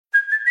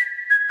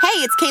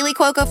it's Kaylee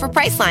Cuoco for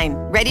Priceline.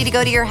 Ready to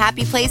go to your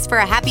happy place for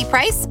a happy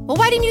price? Well,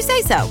 why didn't you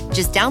say so?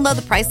 Just download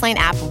the Priceline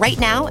app right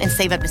now and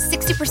save up to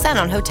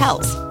 60% on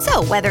hotels.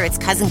 So whether it's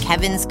Cousin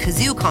Kevin's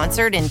Kazoo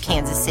Concert in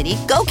Kansas City,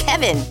 go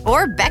Kevin,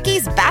 or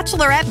Becky's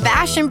Bachelorette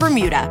Bash in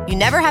Bermuda, you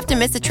never have to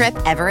miss a trip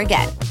ever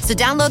again. So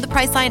download the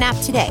Priceline app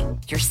today.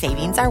 Your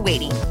savings are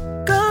waiting.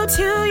 Go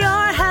to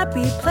your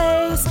happy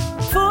place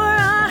for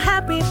a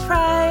happy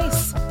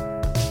price.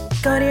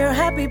 Go to your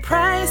happy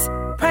price,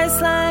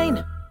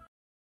 Priceline.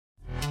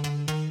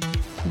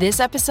 This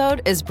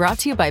episode is brought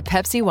to you by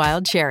Pepsi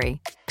Wild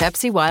Cherry.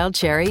 Pepsi Wild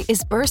Cherry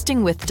is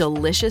bursting with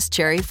delicious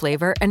cherry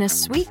flavor and a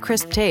sweet,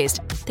 crisp taste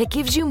that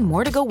gives you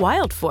more to go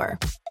wild for.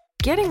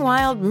 Getting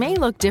wild may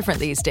look different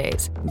these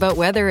days, but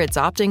whether it's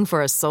opting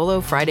for a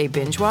solo Friday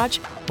binge watch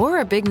or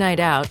a big night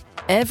out,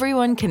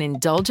 everyone can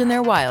indulge in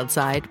their wild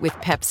side with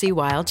Pepsi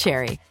Wild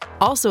Cherry.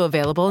 Also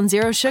available in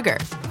Zero Sugar.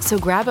 So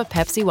grab a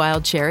Pepsi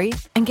Wild Cherry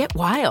and get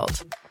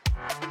wild.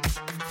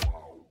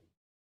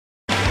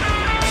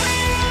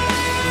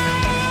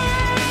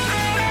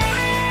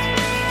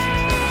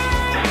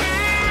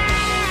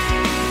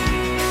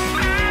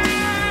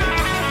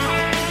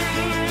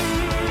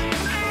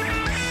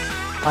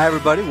 Hi,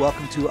 everybody.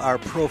 Welcome to our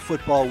Pro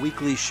Football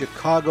Weekly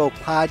Chicago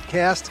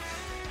podcast.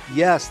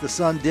 Yes, the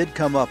sun did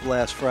come up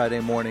last Friday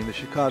morning. The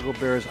Chicago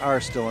Bears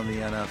are still in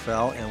the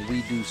NFL, and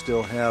we do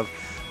still have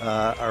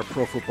our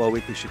Pro Football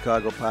Weekly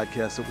Chicago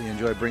podcast that we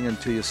enjoy bringing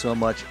to you so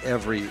much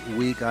every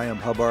week. I am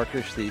Hub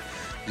Arkush, the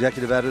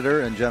executive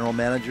editor and general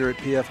manager at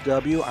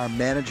PFW. Our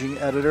managing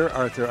editor,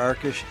 Arthur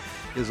Arkush,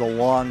 is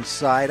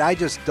alongside. I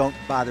just don't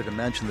bother to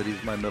mention that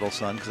he's my middle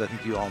son because I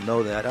think you all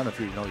know that. I don't know if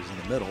you know he's in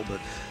the middle,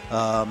 but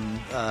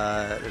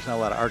there's not a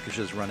lot of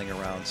Arkushes running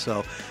around.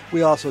 So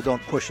we also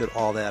don't push it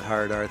all that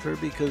hard, Arthur,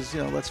 because,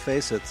 let's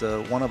face it,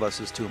 one of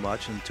us is too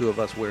much and two of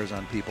us wears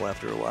on people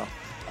after a while.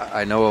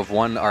 I know of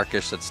one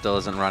Arkush that still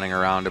isn't running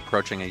around,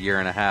 approaching a year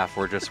and a half.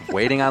 We're just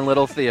waiting on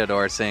little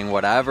Theodore, seeing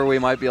whatever we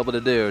might be able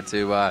to do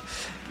to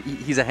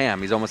he's a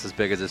ham. He's almost as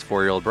big as his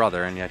 4-year-old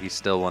brother, and yet he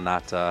still will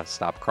not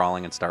stop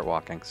crawling and start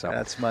walking. So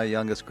that's my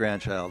youngest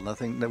grandchild.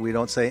 Nothing that we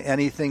don't say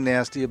anything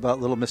nasty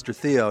about little Mr.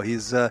 Theo.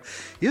 He's a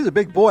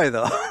big boy,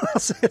 though. I'll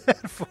say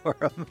that for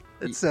him.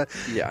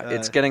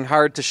 It's getting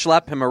hard to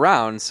schlep him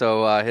around.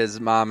 So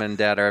his mom and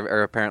dad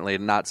are apparently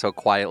not so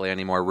quietly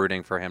anymore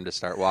rooting for him to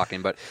start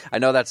walking. But I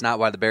know that's not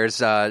why the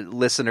Bears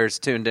listeners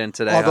tuned in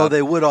today. Although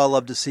they would all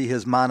love to see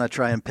his mana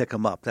try and pick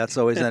him up. That's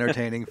always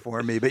entertaining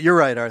for me. But you're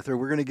right, Arthur.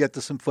 We're going to get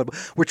to some football.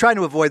 We're trying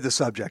to avoid the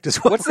subject.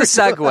 What's the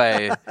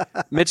segue?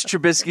 Mitch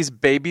Trubisky's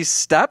baby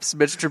steps.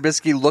 Mitch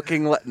Trubisky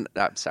looking.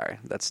 I'm sorry,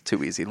 that's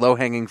too easy.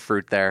 Low-hanging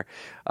fruit there.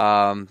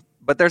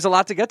 But there's a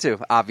lot to get to,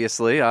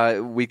 obviously.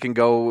 We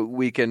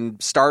can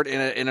start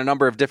in a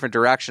number of different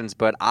directions,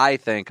 but I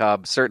think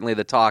certainly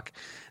the talk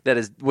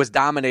that was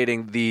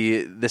dominating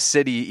the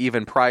city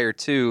even prior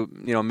to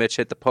Mitch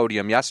hit the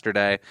podium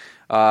yesterday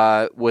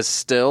was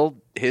still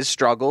his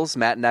struggles,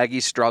 Matt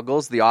Nagy's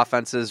struggles, the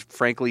offense's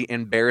frankly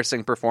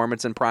embarrassing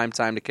performance in prime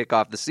time to kick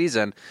off the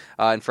season,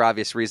 and for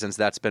obvious reasons,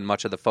 that's been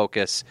much of the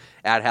focus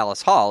at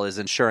Hallis Hall, is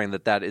ensuring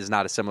that is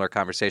not a similar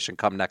conversation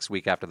come next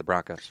week after the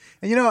Broncos.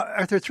 And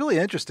Arthur, it's really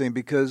interesting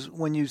because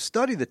when you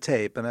study the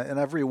tape, and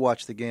I've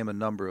rewatched the game a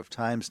number of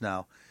times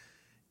now,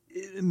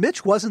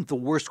 Mitch wasn't the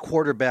worst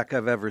quarterback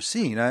I've ever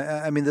seen.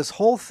 I mean, this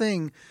whole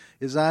thing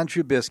is on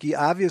Trubisky,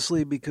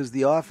 obviously because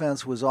the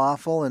offense was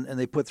awful and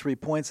they put 3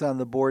 points on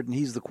the board and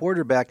he's the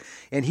quarterback.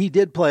 And he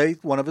did play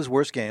one of his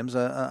worst games.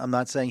 I'm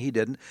not saying he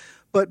didn't.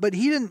 But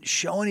he didn't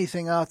show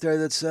anything out there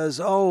that says,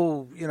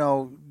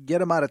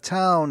 get him out of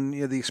town.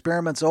 The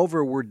experiment's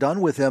over. We're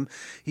done with him.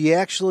 He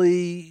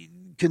actually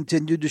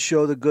continued to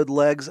show the good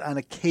legs on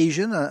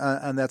occasion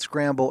on that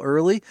scramble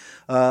early.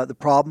 The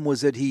problem was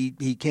that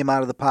he came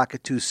out of the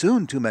pocket too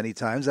soon too many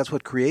times. That's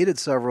what created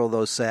several of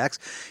those sacks.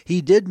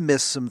 He did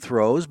miss some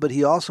throws, but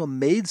he also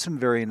made some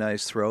very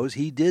nice throws.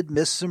 He did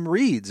miss some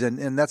reads,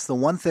 and that's the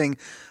one thing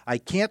I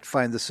can't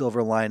find the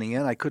silver lining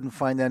in. I couldn't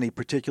find any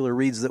particular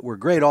reads that were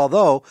great,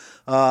 although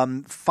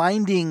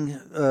finding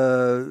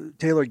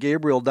Taylor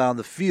Gabriel down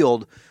the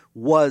field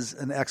was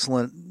an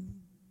excellent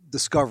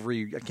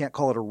discovery. I can't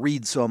call it a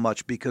read so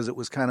much because it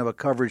was kind of a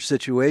coverage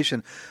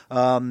situation.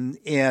 And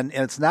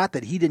it's not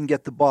that he didn't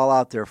get the ball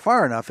out there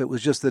far enough. It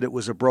was just that it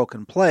was a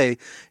broken play.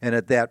 And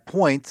at that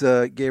point,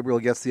 Gabriel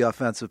gets the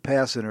offensive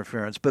pass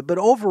interference. But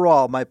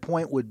overall, my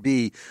point would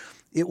be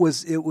it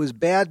was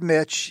bad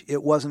Mitch.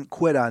 It wasn't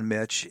quit on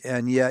Mitch.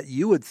 And yet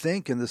you would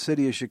think in the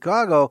city of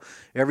Chicago,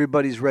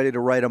 everybody's ready to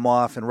write him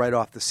off and write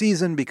off the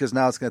season because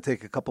now it's going to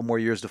take a couple more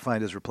years to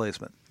find his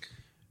replacement.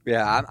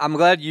 Yeah, I'm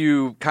glad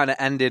you kind of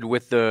ended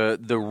with the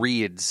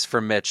reads for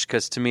Mitch,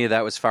 because to me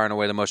that was far and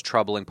away the most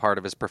troubling part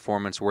of his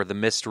performance, were the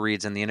missed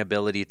reads and the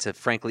inability to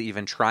frankly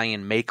even try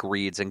and make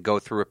reads and go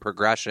through a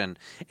progression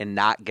and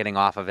not getting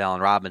off of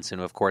Allen Robinson,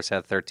 who of course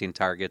had 13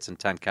 targets and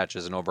 10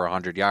 catches and over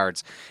 100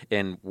 yards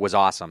and was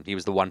awesome. He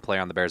was the one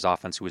player on the Bears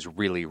offense who was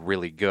really,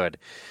 really good.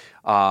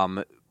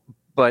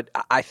 But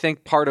I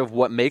think part of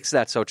what makes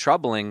that so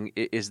troubling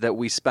is that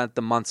we spent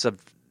the months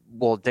of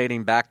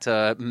dating back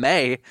to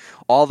May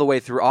all the way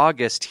through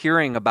August,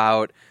 hearing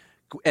about,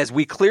 as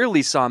we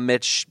clearly saw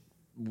Mitch,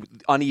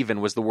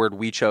 uneven was the word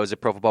we chose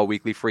at Pro Football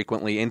Weekly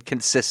frequently,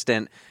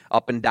 inconsistent,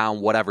 up and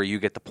down, whatever, you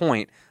get the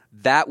point.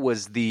 That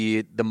was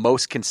the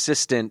most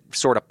consistent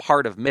sort of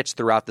part of Mitch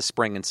throughout the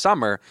spring and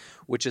summer,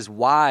 which is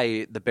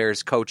why the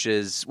Bears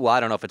coaches, well, I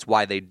don't know if it's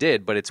why they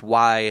did, but it's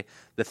why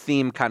the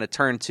theme kind of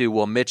turned to,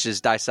 well, Mitch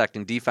is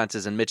dissecting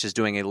defenses and Mitch is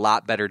doing a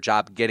lot better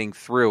job getting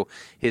through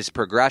his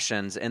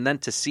progressions. And then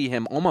to see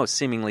him almost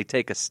seemingly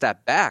take a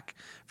step back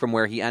from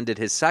where he ended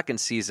his second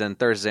season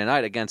Thursday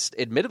night against,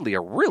 admittedly,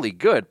 a really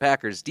good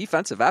Packers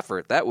defensive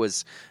effort. That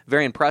was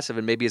very impressive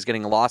and maybe is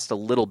getting lost a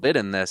little bit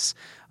in this.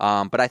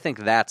 But I think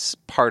that's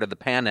part of the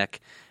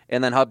panic.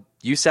 And then, Hub,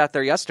 you sat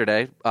there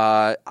yesterday.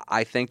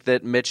 I think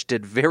that Mitch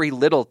did very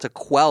little to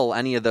quell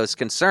any of those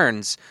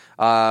concerns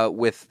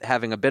with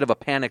having a bit of a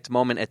panicked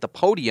moment at the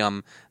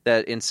podium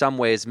that in some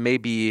ways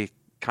maybe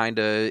kind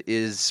of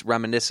is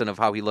reminiscent of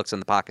how he looks in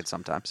the pocket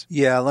sometimes.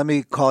 Yeah, let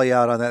me call you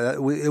out on that.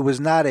 It was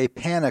not a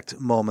panicked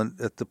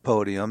moment at the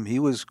podium. He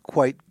was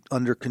quite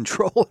under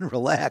control and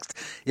relaxed.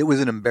 It was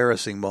an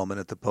embarrassing moment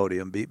at the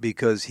podium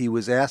because he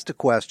was asked a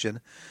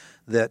question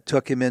that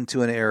took him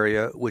into an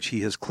area which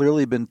he has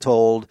clearly been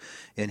told,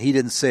 and he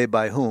didn't say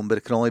by whom, but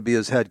it can only be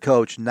his head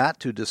coach, not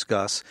to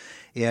discuss.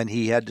 And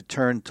he had to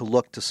turn to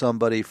look to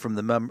somebody from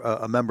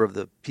a member of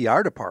the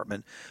PR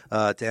department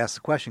to ask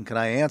the question, can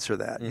I answer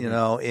that? Mm-hmm. You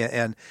know,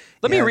 and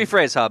let me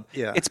rephrase, Hub.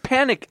 Yeah. It's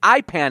panic.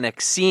 I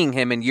panic seeing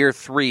him in year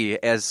 3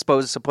 as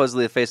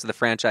supposedly the face of the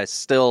franchise,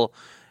 still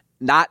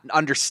not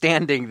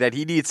understanding that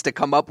he needs to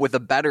come up with a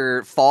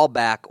better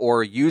fallback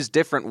or use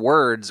different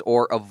words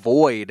or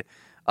avoid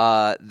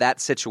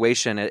that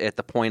situation at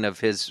the point of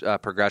his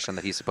progression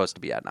that he's supposed to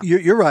be at now.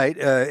 You're right,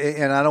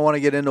 and I don't want to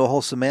get into a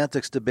whole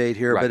semantics debate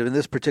here, right. But in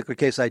this particular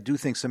case, I do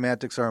think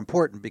semantics are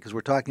important because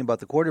we're talking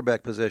about the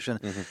quarterback position,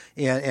 mm-hmm.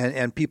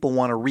 and people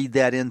want to read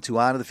that into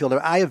onto the field.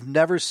 I have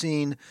never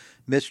seen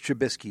Mitch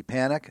Trubisky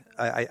panic.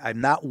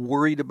 I'm not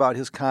worried about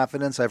his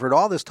confidence. I've heard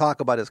all this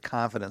talk about his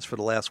confidence for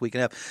the last week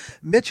and a half.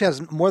 Mitch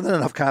has more than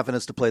enough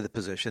confidence to play the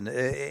position,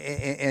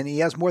 and he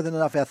has more than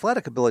enough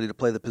athletic ability to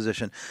play the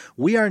position.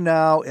 We are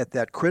now at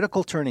that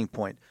critical turning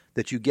point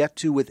that you get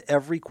to with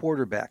every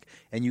quarterback,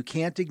 and you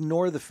can't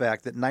ignore the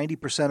fact that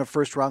 90% of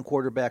first-round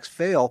quarterbacks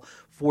fail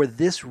for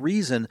this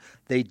reason.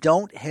 They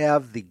don't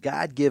have the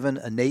God-given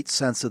innate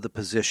sense of the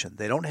position.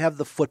 They don't have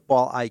the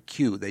football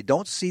IQ. They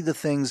don't see the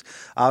things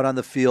out on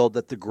the field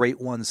that the great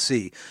ones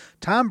see.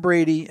 Tom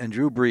Brady and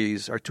Drew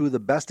Brees are two of the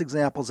best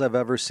examples I've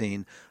ever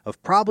seen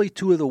of probably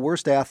two of the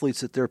worst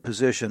athletes at their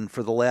position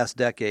for the last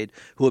decade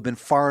who have been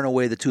far and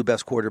away the two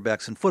best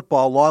quarterbacks in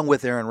football, along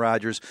with Aaron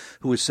Rodgers,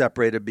 who is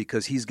separated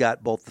because he's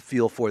got both the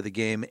feel for the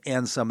game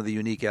and some of the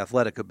unique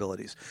athletic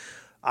abilities.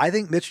 I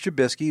think Mitch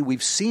Trubisky,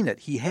 we've seen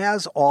it. He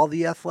has all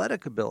the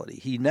athletic ability.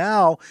 He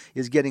now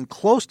is getting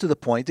close to the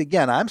point.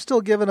 Again, I'm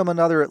still giving him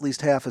another at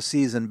least half a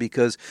season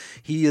because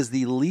he is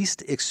the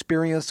least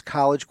experienced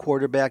college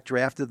quarterback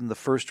drafted in the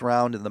first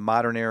round in the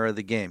modern era of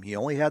the game. He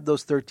only had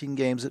those 13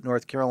 games at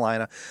North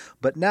Carolina,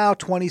 but now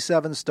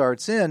 27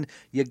 starts in.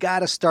 You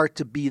got to start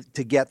to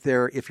get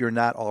there if you're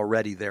not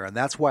already there, and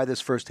that's why this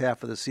first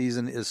half of the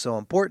season is so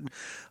important.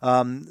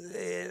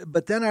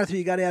 But then, Arthur,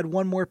 you got to add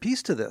one more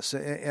piece to this,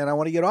 and I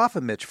want to get off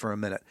of Mitch for a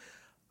minute.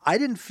 I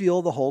didn't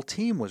feel the whole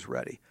team was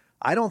ready.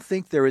 I don't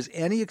think there is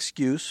any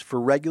excuse for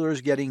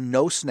regulars getting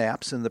no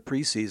snaps in the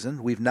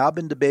preseason. We've now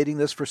been debating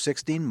this for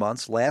 16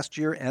 months, last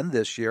year and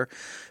this year.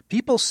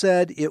 People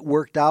said it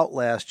worked out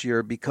last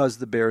year because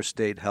the Bears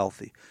stayed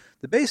healthy.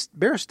 The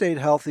Bears stayed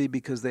healthy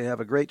because they have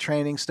a great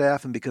training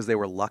staff and because they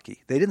were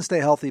lucky. They didn't stay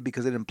healthy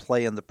because they didn't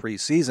play in the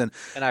preseason.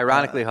 And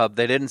ironically, Hub,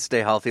 they didn't stay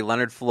healthy.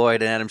 Leonard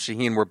Floyd and Adam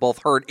Shaheen were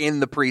both hurt in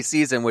the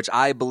preseason, which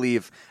I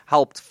believe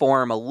helped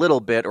form a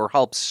little bit or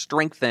helped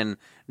strengthen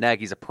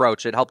Nagy's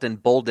approach. It helped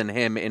embolden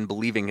him in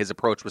believing his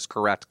approach was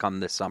correct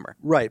come this summer.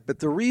 Right, but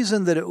the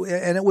reason that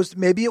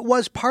it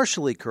was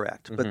partially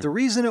correct, mm-hmm. but the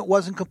reason it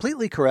wasn't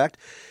completely correct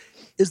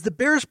is the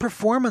Bears'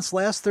 performance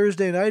last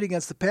Thursday night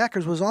against the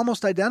Packers was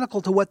almost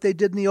identical to what they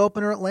did in the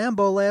opener at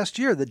Lambeau last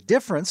year. The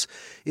difference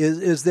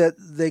is that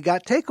they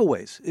got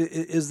takeaways,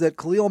 is that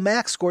Khalil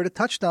Mack scored a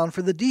touchdown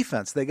for the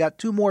defense. They got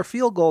 2 more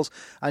field goals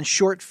on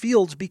short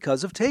fields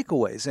because of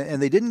takeaways,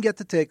 and they didn't get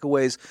the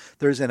takeaways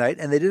Thursday night,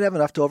 and they didn't have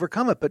enough to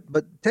overcome it.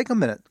 But take a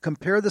minute,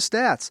 compare the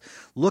stats,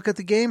 look at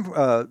the game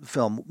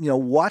film,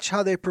 watch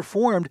how they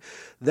performed.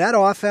 That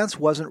offense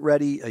wasn't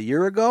ready a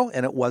year ago,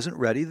 and it wasn't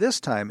ready this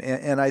time.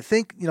 And I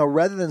think,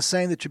 rather than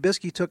saying that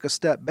Trubisky took a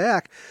step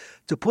back,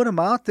 to put him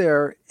out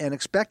there and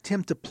expect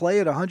him to play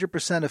at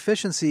 100%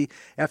 efficiency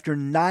after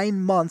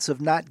 9 months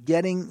of not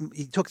getting –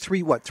 he took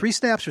 3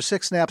 snaps or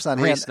 6 snaps on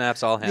 3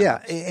 snaps, all handoffs. Yeah,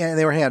 and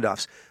they were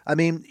handoffs. I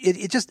mean,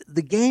 it just –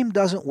 the game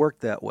doesn't work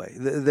that way.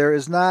 There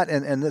is not –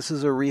 and this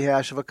is a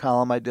rehash of a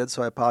column I did,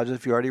 so I apologize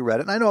if you already read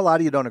it. And I know a lot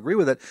of you don't agree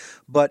with it,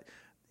 but –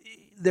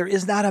 there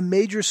is not a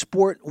major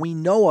sport we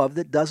know of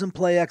that doesn't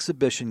play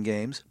exhibition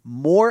games,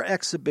 more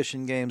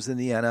exhibition games than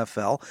the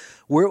NFL,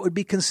 where it would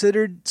be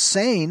considered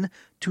sane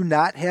to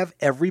not have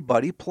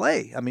everybody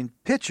play. I mean,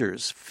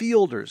 pitchers,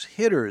 fielders,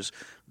 hitters,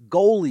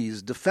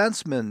 goalies,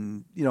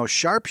 defensemen,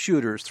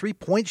 sharpshooters,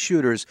 3-point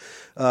shooters,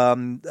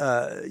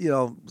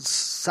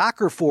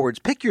 soccer forwards,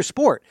 pick your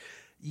sport.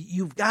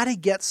 You've got to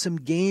get some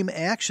game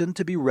action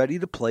to be ready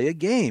to play a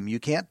game. You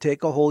can't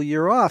take a whole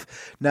year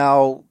off.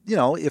 Now,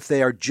 if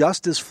they are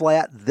just as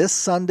flat this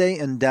Sunday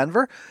in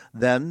Denver,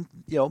 then,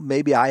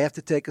 maybe I have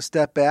to take a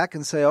step back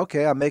and say,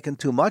 okay, I'm making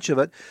too much of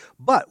it.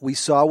 But we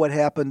saw what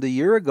happened a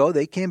year ago.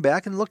 They came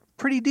back and looked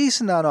pretty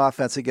decent on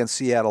offense against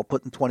Seattle,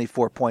 putting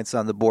 24 points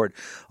on the board,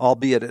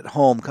 albeit at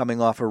home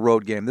coming off a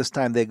road game. This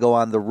time they go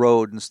on the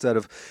road instead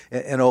of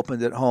and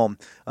opened at home.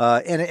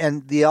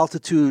 And the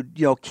altitude,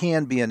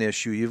 can be an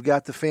issue. You've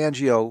got the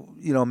Fangio,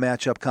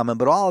 matchup coming.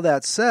 But all of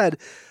that said,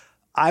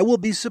 I will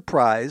be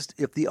surprised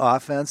if the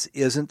offense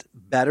isn't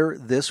better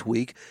this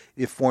week,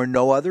 if for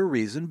no other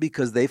reason,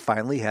 because they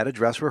finally had a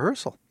dress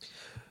rehearsal.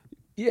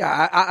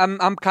 Yeah,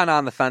 I'm kind of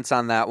on the fence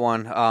on that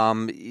one.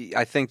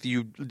 I think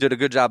you did a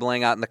good job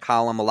laying out in the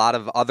column a lot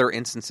of other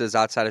instances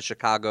outside of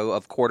Chicago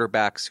of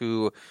quarterbacks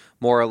who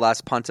more or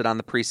less punted on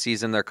the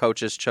preseason, their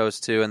coaches chose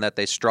to, and that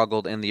they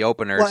struggled in the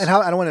openers. Well, and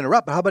I don't want to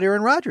interrupt, but how about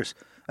Aaron Rodgers?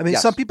 I mean,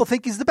 Yes. Some people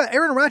think he's the best.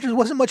 Aaron Rodgers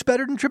wasn't much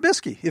better than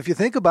Trubisky. If you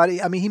think about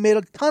it, I mean, he made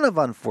a ton of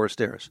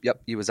unforced errors.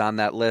 Yep, he was on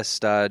that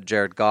list.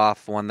 Jared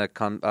Goff, one that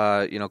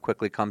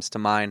quickly comes to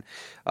mind,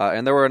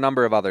 and there were a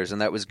number of others,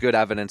 and that was good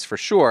evidence for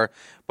sure.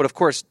 But of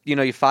course,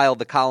 you filed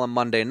the column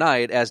Monday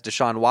night as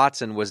Deshaun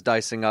Watson was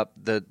dicing up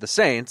the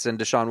Saints, and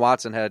Deshaun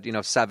Watson had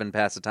 7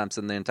 pass attempts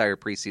in the entire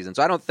preseason.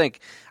 So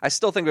I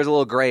still think there's a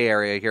little gray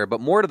area here,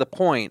 but more to the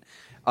point.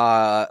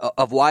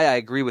 Of why I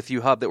agree with you,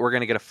 Hub, that we're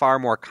going to get a far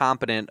more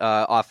competent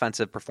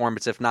offensive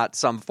performance, if not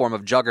some form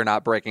of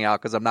juggernaut breaking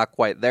out, because I'm not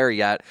quite there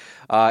yet,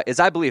 is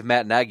I believe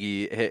Matt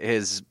Nagy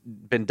has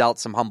been dealt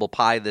some humble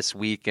pie this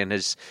week and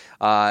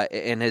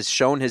has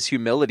shown his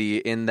humility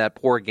in that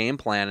poor game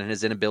plan and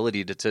his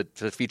inability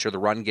to feature the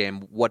run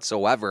game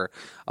whatsoever.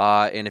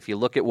 And if you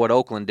look at what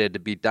Oakland did to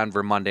beat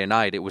Denver Monday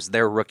night, it was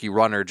their rookie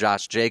runner,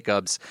 Josh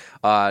Jacobs,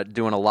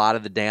 doing a lot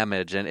of the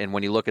damage. And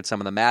when you look at some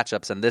of the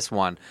matchups in this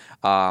one,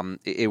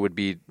 it would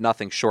be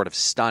nothing short of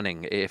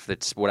stunning if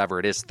it's whatever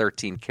it is,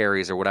 13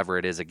 carries or whatever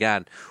it is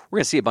again. We're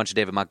going to see a bunch of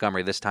David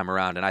Montgomery this time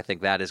around, and I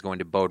think that is going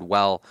to bode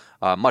well,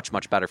 much,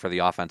 much better for the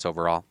offense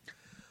overall.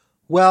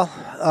 Well,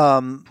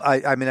 I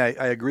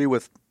agree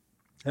with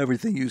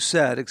everything you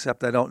said,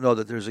 except I don't know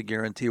that there's a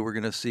guarantee we're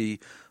going to see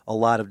a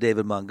lot of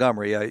David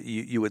Montgomery.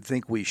 You would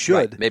think we should.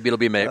 Right. Maybe it'll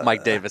be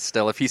Mike Davis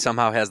still if he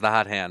somehow has the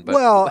hot hand. But.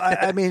 Well,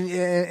 I mean,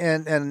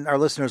 and our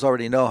listeners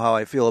already know how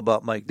I feel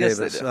about Mike Yes,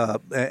 Davis. they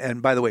do.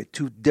 And by the way,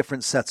 2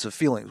 different sets of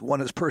feelings.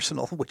 One is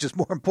personal, which is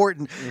more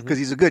important because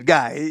he's a good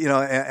guy,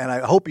 and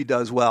I hope he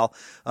does well.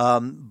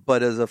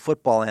 But as a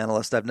football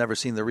analyst, I've never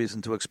seen the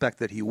reason to expect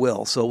that he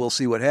will. So we'll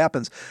see what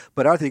happens.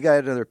 But Arthur, you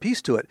got another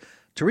piece to it.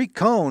 Tariq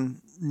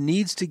Cohen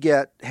needs to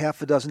get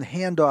half a dozen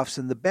handoffs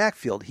in the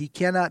backfield. He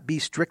cannot be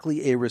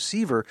strictly a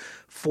receiver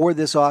for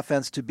this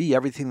offense to be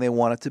everything they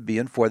want it to be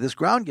and for this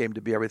ground game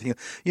to be everything.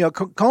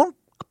 Cohen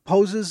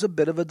poses a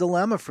bit of a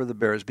dilemma for the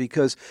Bears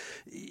because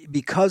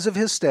of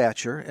his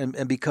stature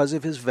and because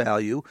of his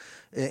value,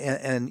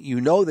 and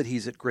that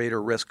he's at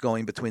greater risk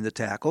going between the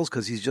tackles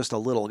because he's just a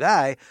little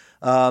guy.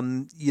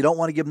 You don't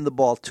want to give him the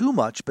ball too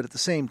much, but at the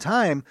same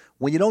time,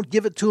 when you don't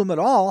give it to him at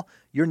all,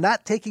 you're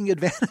not taking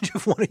advantage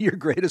of one of your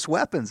greatest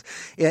weapons.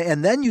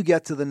 And then you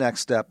get to the next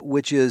step,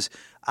 which is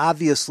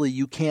obviously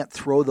you can't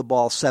throw the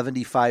ball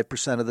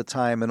 75% of the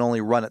time and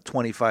only run it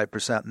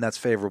 25%, and that's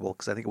favorable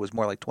because I think it was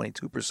more like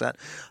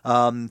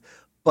 22%.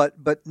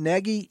 But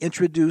Nagy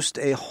introduced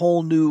a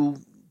whole new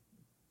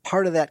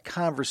part of that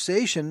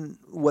conversation,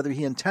 whether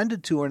he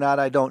intended to or not,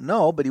 I don't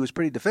know, but he was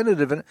pretty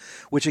definitive in it,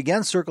 which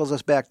again circles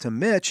us back to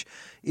Mitch,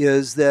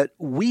 is that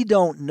we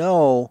don't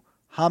know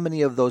how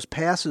many of those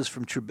passes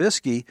from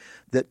Trubisky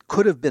that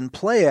could have been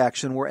play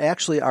action were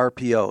actually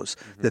RPOs.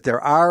 That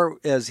there are,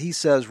 as he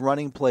says,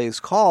 running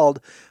plays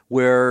called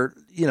where,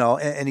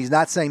 and he's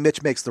not saying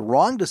Mitch makes the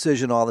wrong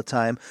decision all the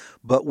time,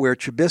 but where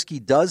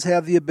Trubisky does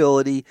have the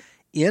ability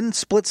in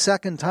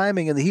split-second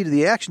timing in the heat of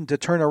the action to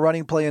turn a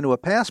running play into a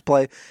pass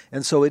play.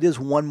 And so it is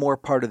one more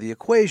part of the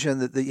equation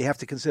that you have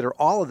to consider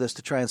all of this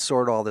to try and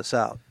sort all this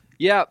out.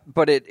 Yeah,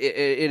 but it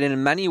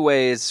in many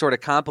ways sort of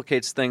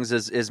complicates things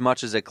as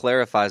much as it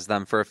clarifies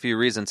them for a few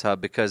reasons,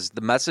 Hub, because the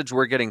message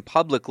we're getting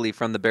publicly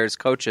from the Bears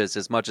coaches,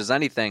 as much as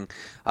anything,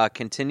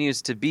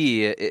 continues to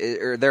be,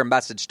 or their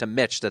message to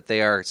Mitch that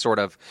they are sort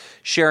of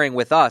sharing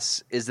with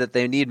us, is that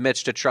they need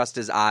Mitch to trust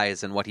his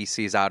eyes and what he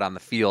sees out on the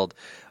field.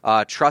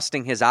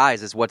 Trusting his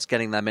eyes is what's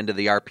getting them into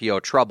the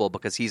RPO trouble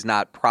because he's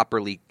not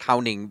properly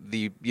counting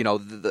the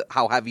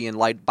how heavy and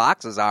light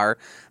boxes are.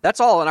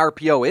 That's all an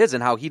RPO is,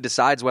 and how he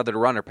decides whether to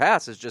run or pass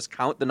is just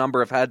count the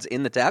number of heads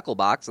in the tackle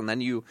box, and then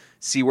you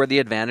see where the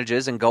advantage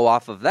is and go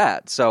off of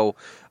that. So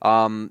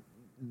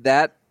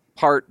that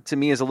part to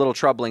me is a little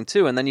troubling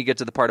too. And then you get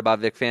to the part about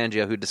Vic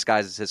Fangio, who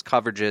disguises his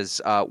coverages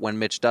when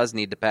Mitch does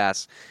need to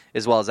pass,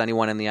 as well as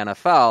anyone in the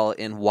NFL,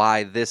 and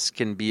why this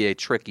can be a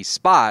tricky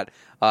spot.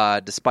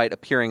 despite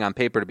appearing on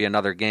paper to be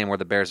another game where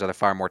the Bears are the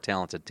far more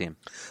talented team.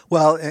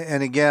 Well,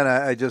 and again,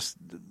 I just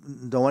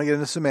don't want to get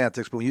into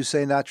semantics, but when you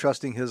say not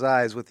trusting his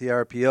eyes with the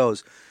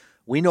RPOs,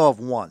 we know of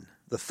one.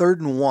 The 3rd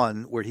and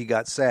 1 where he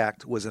got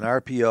sacked was an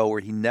RPO where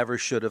he never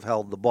should have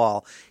held the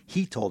ball.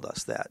 He told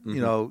us that.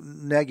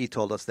 Nagy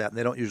told us that, and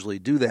they don't usually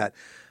do that.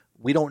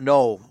 We don't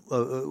know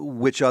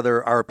which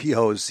other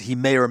RPOs he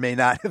may or may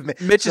not have made.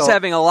 Mitch is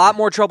having a lot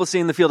more trouble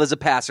seeing the field as a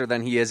passer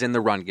than he is in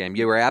the run game.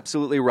 You were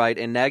absolutely right,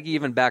 and Nagy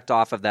even backed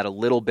off of that a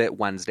little bit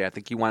Wednesday. I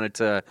think he wanted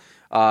to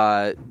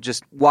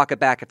just walk it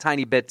back a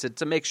tiny bit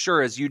to make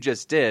sure, as you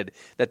just did,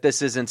 that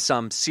this isn't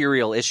some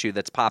serial issue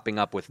that's popping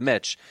up with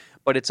Mitch.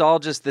 But it's all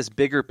just this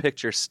bigger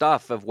picture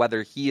stuff of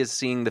whether he is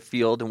seeing the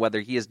field and whether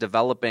he is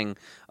developing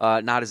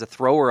not as a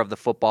thrower of the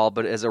football,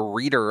 but as a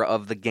reader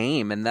of the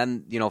game, and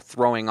then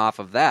throwing off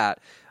of that.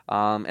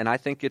 And I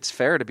think it's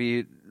fair to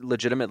be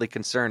legitimately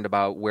concerned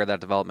about where that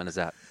development is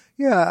at.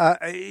 Yeah,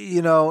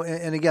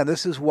 and again,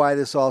 this is why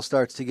this all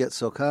starts to get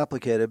so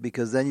complicated,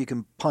 because then you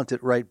can punt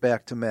it right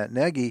back to Matt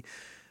Nagy.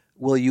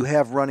 Well, you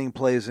have running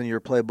plays in your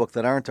playbook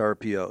that aren't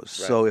RPOs. Right.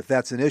 So if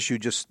that's an issue,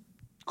 just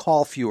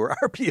call fewer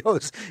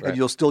RPOs and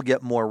you'll still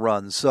get more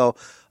runs. So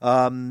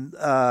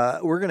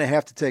we're going to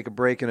have to take a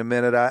break in a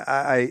minute.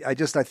 I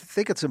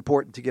think it's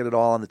important to get it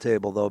all on the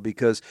table, though,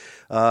 because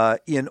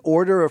in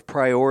order of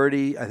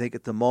priority, I think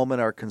at the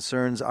moment our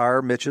concerns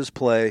are Mitch's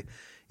play.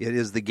 It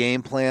is the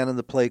game plan and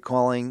the play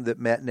calling that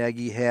Matt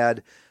Nagy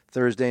had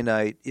Thursday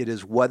night. It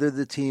is whether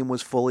the team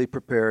was fully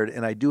prepared.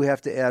 And I do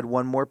have to add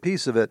one more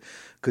piece of it,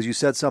 because you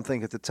said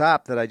something at the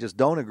top that I just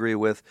don't agree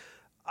with.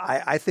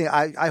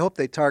 I hope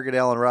they target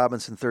Allen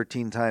Robinson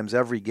 13 times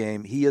every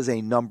game. He is a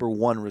number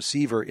one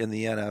receiver in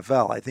the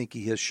NFL. I think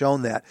he has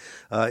shown that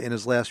in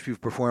his last few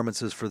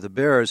performances for the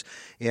Bears.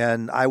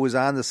 And I was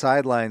on the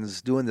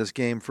sidelines doing this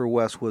game for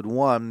Westwood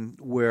One,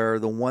 where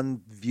the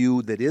one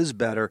view that is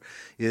better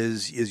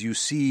is you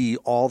see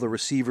all the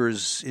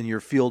receivers in your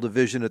field of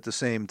vision at the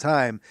same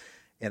time.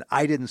 And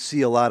I didn't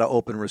see a lot of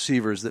open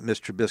receivers that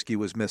Mitch Trubisky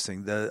was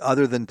missing.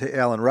 Other than to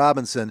Allen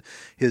Robinson,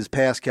 his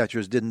pass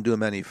catchers didn't do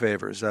him any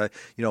favors.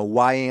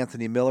 Why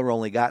Anthony Miller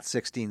only got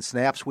 16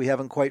 snaps, we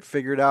haven't quite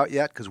figured out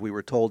yet, because we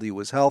were told he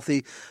was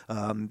healthy.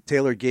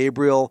 Taylor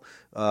Gabriel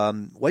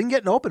wasn't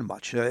getting open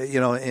much,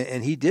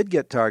 and he did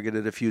get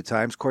targeted a few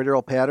times.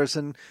 Cordero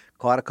Patterson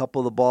caught a couple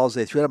of the balls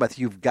they threw at him. I think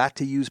you've got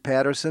to use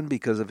Patterson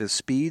because of his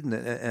speed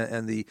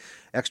and the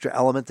extra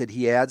element that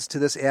he adds to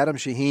this. Adam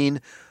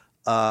Shaheen,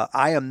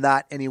 I am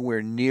not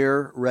anywhere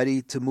near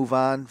ready to move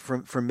on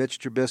from Mitch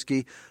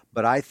Trubisky,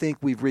 but I think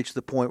we've reached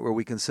the point where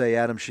we can say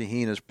Adam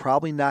Shaheen is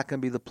probably not going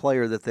to be the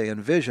player that they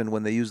envisioned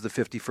when they used the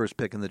 51st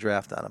pick in the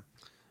draft on him.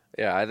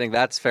 Yeah, I think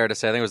that's fair to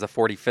say. I think it was the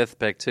 45th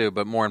pick, too.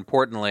 But more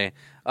importantly,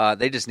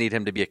 they just need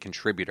him to be a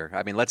contributor.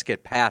 I mean, let's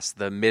get past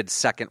the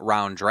mid-second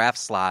round draft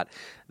slot.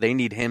 They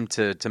need him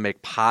to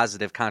make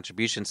positive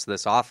contributions to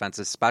this offense,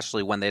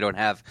 especially when they don't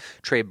have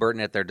Trey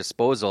Burton at their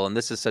disposal. And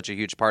this is such a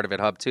huge part of it,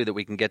 Hub, too, that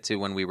we can get to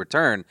when we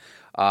return.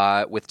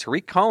 With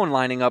Tariq Cohen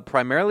lining up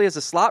primarily as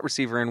a slot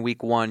receiver in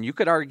week one, you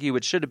could argue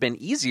it should have been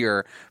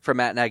easier for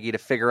Matt Nagy to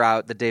figure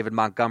out the David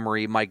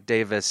Montgomery, Mike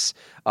Davis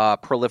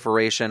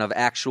proliferation of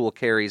actual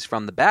carries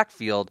from the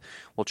backfield.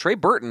 Well, Trey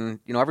Burton,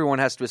 everyone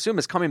has to assume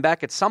is coming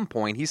back at some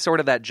point. He's sort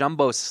of that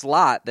jumbo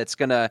slot that's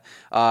going to,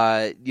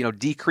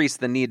 decrease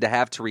the need to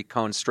have Tariq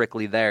Cohen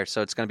strictly there.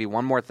 So it's going to be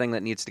one more thing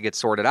that needs to get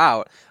sorted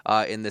out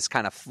in this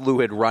kind of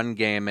fluid run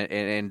game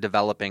and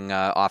developing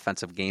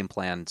offensive game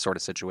plan sort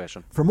of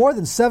situation. For more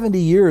than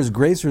 70 years,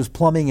 Gracers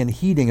Plumbing and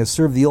Heating has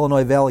served the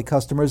Illinois Valley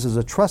customers as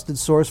a trusted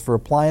source for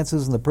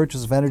appliances and the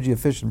purchase of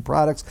energy-efficient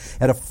products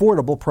at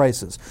affordable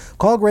prices.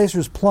 Call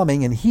Gracers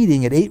Plumbing and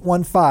Heating at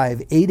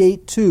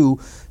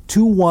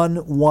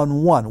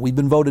 815-882-2111. We've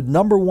been voted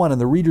number one in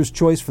the Reader's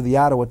Choice for the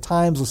Ottawa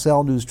Times,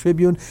 LaSalle News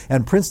Tribune,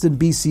 and Princeton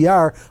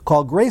BCR.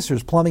 Call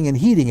Gracers Plumbing and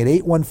Heating at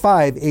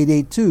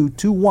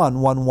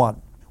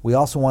 815-882-2111. We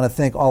also want to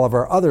thank all of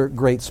our other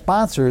great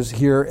sponsors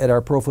here at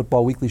our Pro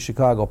Football Weekly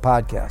Chicago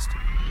podcast.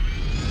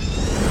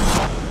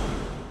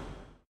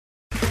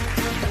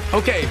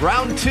 Okay,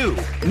 round two.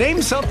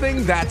 Name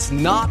something that's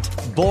not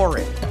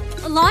boring.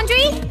 A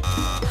laundry?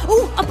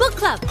 Ooh, a book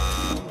club.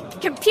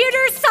 Computer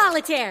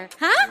solitaire,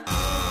 huh?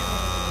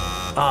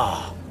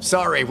 Ah,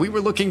 sorry, we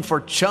were looking for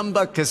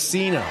Chumba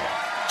Casino.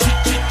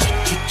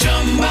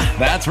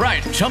 That's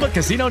right,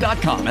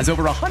 ChumbaCasino.com has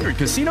over 100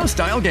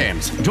 casino-style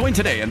games. Join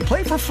today and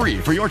play for free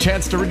for your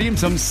chance to redeem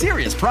some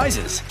serious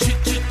prizes.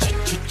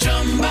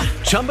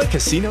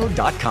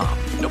 ChumbaCasino.com.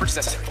 No purchase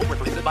necessary. Void where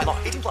prohibited by law.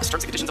 18+. Terms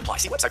and conditions apply.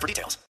 See website for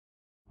details.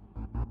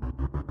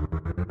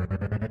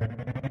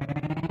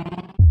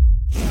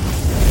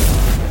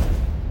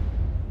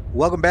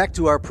 Welcome back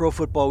to our Pro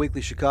Football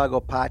Weekly Chicago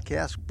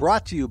podcast,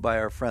 brought to you by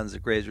our friends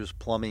at Grazers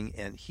Plumbing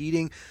and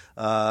Heating.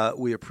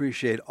 We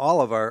appreciate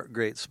all of our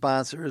great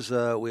sponsors.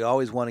 We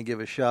always want to give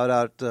a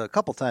shout-out a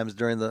couple times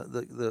during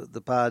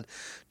the pod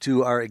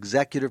to our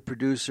executive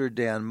producer,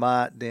 Dan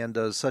Mott. Dan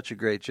does such a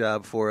great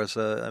job for us.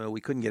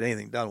 We couldn't get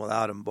anything done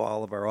without him.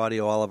 All of our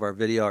audio, all of our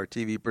video, our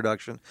TV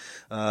production.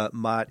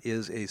 Mott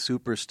is a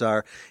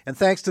superstar. And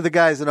thanks to the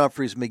guys at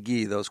Humphreys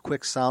McGee, those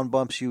quick sound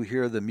bumps you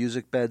hear, the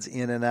music beds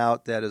in and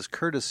out, that is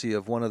courtesy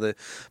of one of the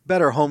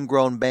better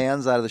homegrown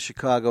bands out of the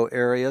Chicago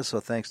area. So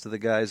thanks to the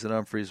guys at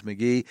Humphreys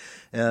McGee.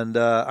 And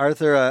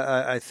Arthur,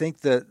 I think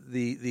that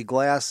the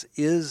glass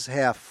is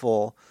half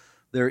full.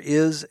 There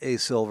is a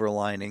silver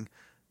lining.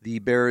 The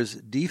Bears'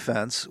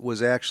 defense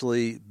was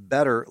actually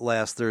better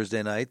last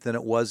Thursday night than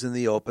it was in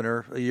the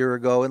opener a year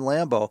ago in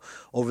Lambeau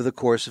over the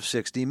course of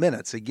 60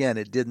 minutes. Again,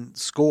 it didn't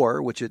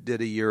score, which it did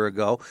a year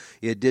ago.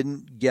 It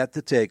didn't get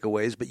the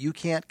takeaways, but you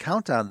can't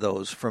count on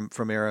those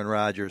from Aaron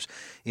Rodgers.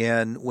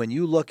 And when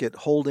you look at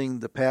holding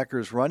the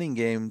Packers' running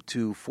game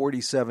to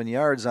 47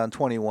 yards on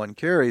 21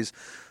 carries,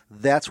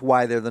 that's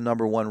why they're the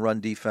number one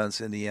run defense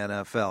in the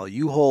NFL.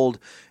 You hold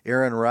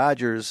Aaron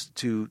Rodgers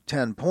to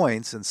 10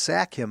 points and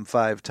sack him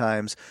 5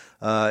 times,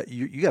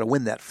 you got to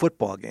win that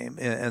football game.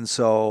 And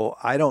so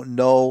I don't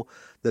know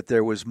that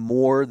there was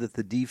more that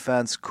the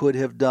defense could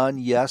have done.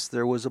 Yes,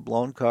 there was a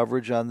blown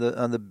coverage on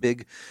the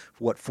big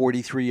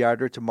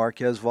 43-yarder to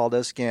Marquez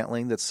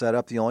Valdes-Scantling that set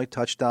up the only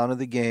touchdown of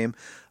the game.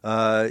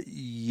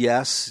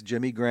 Yes,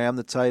 Jimmy Graham,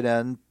 the tight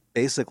end,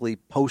 basically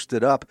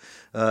posted up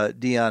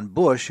Deion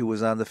Bush, who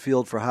was on the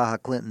field for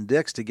HaHa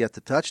Clinton-Dix, to get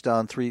the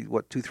touchdown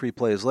 2-3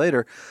 plays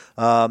later.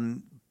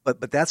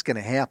 But that's going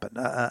to happen.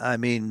 I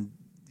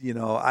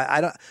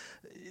don't.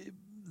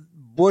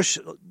 Bush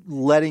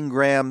letting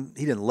Graham,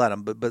 he didn't let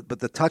him, but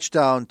the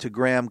touchdown to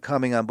Graham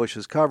coming on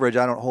Bush's coverage,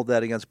 I don't hold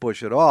that against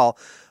Bush at all.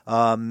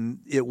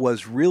 It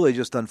was really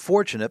just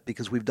unfortunate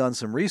because we've done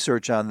some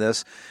research on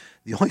this.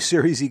 The only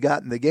series he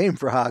got in the game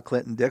for HaHa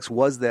Clinton-Dix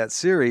was that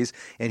series,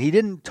 and he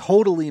didn't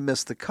totally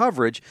miss the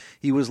coverage.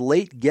 He was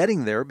late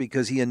getting there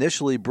because he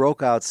initially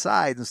broke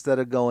outside instead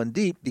of going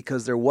deep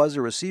because there was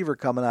a receiver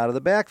coming out of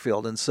the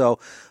backfield. And so,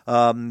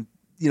 I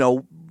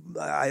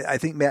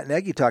think Matt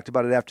Nagy talked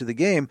about it after the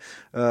game.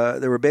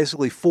 There were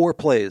basically 4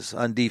 plays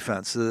on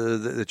defense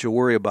that you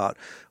worry about.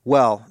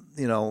 Well,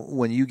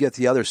 when you get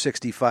the other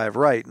 65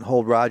 right and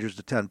hold Rodgers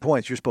to 10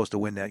 points, you're supposed to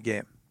win that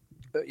game.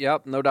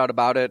 Yep, no doubt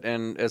about it.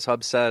 And as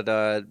Hub said,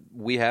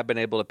 we have been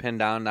able to pin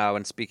down now,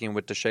 and speaking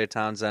with Deshae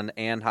Townsend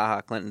and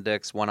HaHa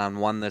Clinton-Dix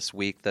one-on-one this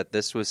week, that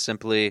this was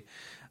simply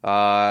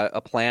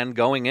a plan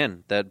going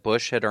in, that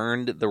Bush had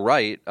earned the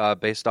right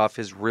based off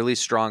his really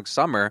strong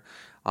summer.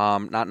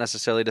 Not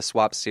necessarily to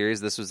swap series.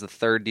 This was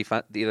either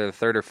the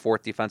third or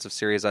fourth defensive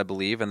series, I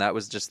believe, and that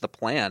was just the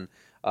plan.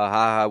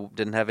 HaHa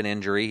didn't have an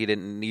injury. He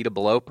didn't need a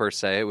blow per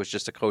se. It was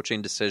just a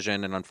coaching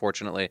decision, and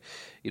unfortunately,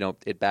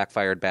 it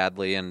backfired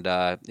badly. And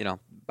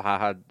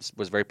HaHa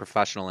was very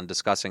professional in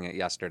discussing it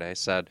yesterday.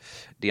 Said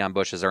Deion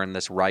Bush has earned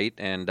this right,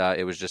 and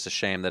it was just a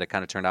shame that it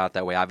kind of turned out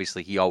that way.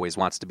 Obviously, he always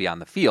wants to be on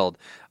the field,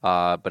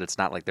 but it's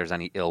not like there's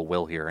any ill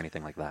will here or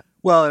anything like that.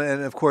 Well,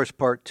 and of course,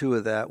 part 2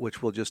 of that,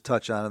 which we'll just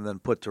touch on and then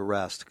put to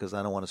rest because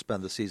I don't want to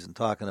spend the season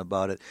talking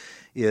about it,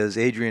 is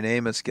Adrian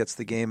Amos gets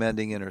the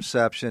game-ending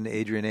interception.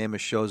 Adrian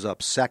Amos shows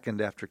up second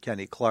after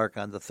Kenny Clark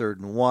on the 3rd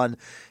and 1,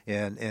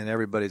 and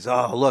everybody's,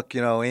 oh, look,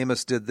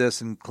 Amos did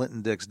this and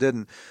Clinton-Dix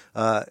didn't.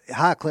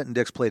 HaHa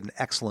Clinton-Dix played an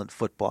excellent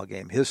football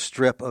game. His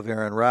strip of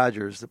Aaron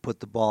Rodgers that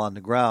put the ball on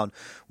the ground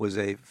was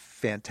a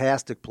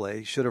fantastic play.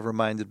 He should have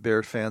reminded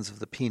Bears fans of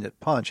the peanut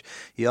punch.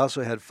 He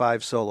also had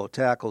 5 solo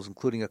tackles,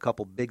 including a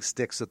couple big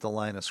sticks at the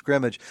line of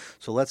scrimmage.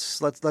 So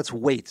let's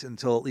wait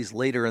until at least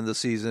later in the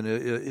season,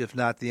 if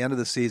not the end of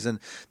the season,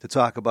 to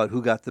talk about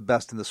who got the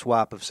best in the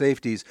swap of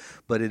safeties.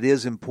 But it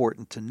is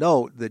important to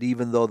note that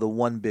even though the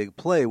one big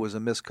play was a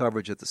missed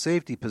coverage at the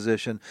safety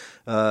position,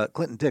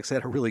 Clinton-Dix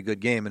had a really good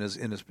game in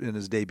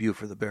his debut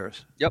for the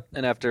Bears. Yep,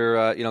 and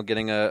after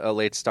getting a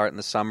late start in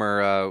the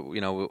summer,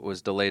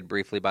 was delayed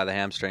briefly by the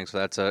hamstring. So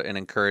that's an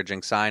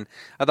encouraging sign.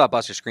 I thought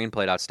Buster Skrine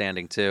played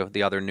outstanding too,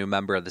 the other new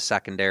member of the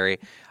secondary.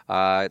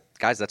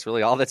 Guys, that's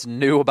really all that's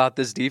new about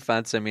this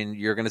defense. I mean,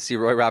 you're going to see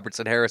Roy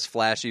Robertson-Harris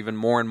flash even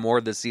more and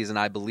more this season,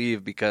 I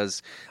believe,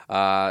 because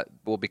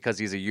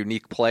he's a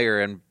unique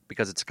player and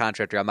because it's a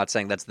contract year. I'm not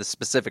saying that's the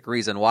specific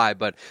reason why,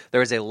 but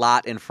there is a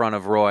lot in front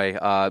of Roy,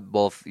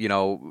 both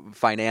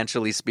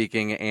financially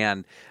speaking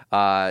and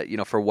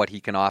for what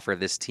he can offer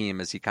this team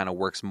as he kind of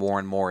works more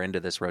and more into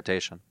this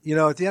rotation.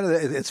 At the end of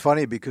it's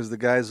funny because the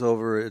guys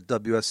over at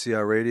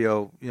WSCR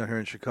Radio, here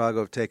in Chicago,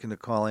 have taken to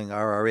calling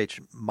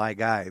RRH my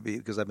guy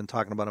because I've been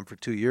talking about him for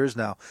 2 years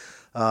now.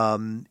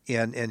 And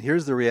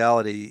here's the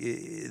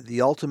reality: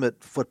 the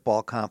ultimate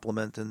football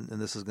compliment, and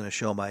this is going to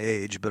show my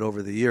age, but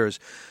over the years,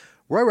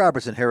 Roy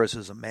Robertson-Harris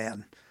is a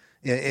man.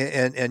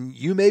 And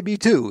you may be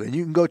too, and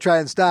you can go try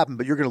and stop him,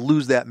 but you're going to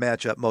lose that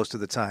matchup most of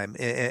the time.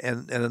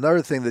 And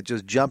another thing that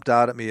just jumped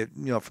out at me,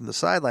 from the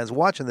sidelines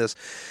watching this,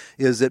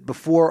 is that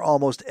before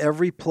almost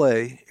every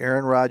play,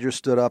 Aaron Rodgers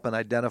stood up and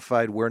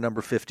identified where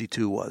number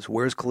 52 was.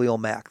 Where's Khalil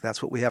Mack?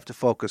 That's what we have to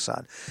focus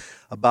on.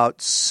 About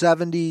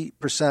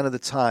 70% of the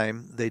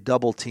time, they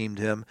double-teamed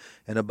him,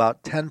 and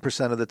about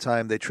 10% of the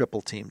time, they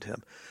triple-teamed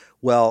him.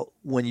 Well,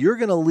 when you're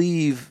going to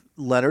leave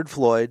Leonard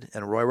Floyd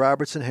and Roy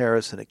Robertson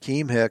Harris and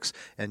Akeem Hicks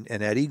and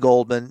Eddie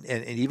Goldman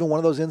and even one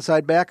of those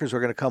inside backers who are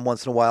going to come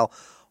once in a while,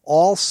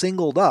 all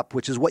singled up,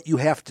 which is what you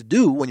have to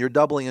do when you're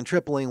doubling and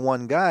tripling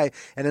one guy,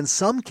 and in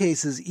some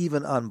cases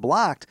even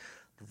unblocked,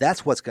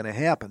 that's what's going to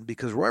happen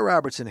because Roy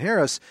Robertson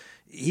Harris,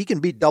 he can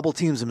beat double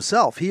teams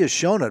himself. He has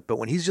shown it. But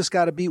when he's just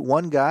got to beat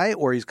one guy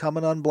or he's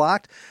coming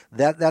unblocked,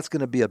 that's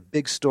going to be a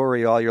big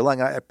story all year long.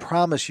 I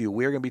promise you,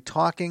 we're going to be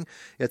talking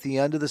at the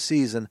end of the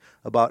season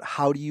about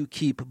how do you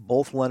keep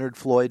both Leonard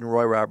Floyd and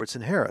Roy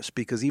Robertson Harris.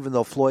 Because even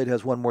though Floyd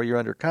has one more year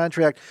under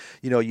contract,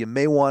 you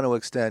may want to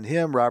extend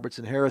him.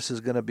 Robertson Harris is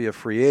going to be a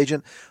free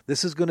agent.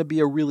 This is going to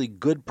be a really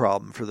good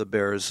problem for the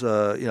Bears,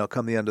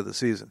 come the end of the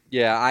season.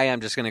 Yeah, I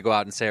am just going to go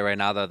out and say right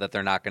now, though, that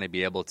they're not going to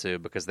be able to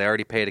because they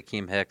already paid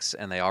Akeem Hicks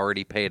and they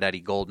already paid Eddie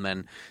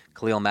Goldman.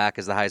 Khalil Mack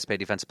is the highest paid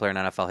defensive player in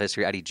NFL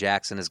history. Eddie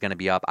Jackson is going to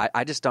be up.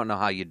 I just don't know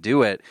how you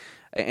do it.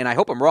 And I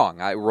hope I'm wrong.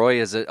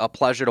 Roy is a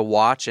pleasure to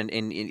watch, and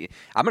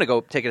I'm going to go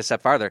take it a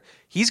step farther.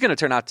 He's going to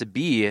turn out to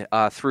be,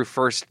 through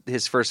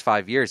his first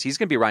 5 years, he's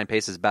going to be Ryan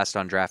Pace's best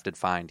undrafted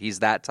find. He's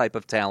that type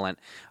of talent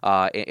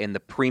in the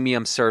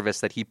premium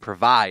service that he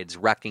provides,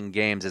 wrecking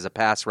games as a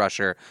pass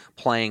rusher,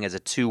 playing as a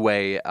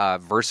two-way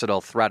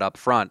versatile threat up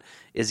front,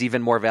 is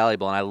even more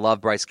valuable. And I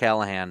love Bryce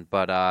Callahan,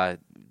 but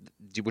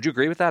would you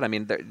agree with that? I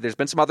mean, there's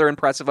been some other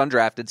impressive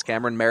undrafteds.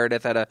 Cameron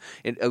Meredith had a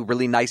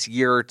really nice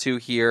year or two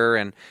here,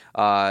 and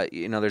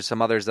there's some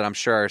others that I'm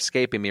sure are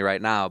escaping me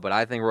right now. But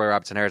I think Roy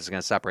Robertson Harris is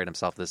going to separate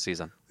himself this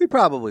season. He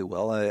probably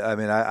will.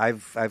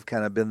 I've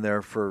kind of been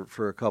there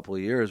for a couple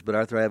of years. But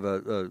Arthur, I have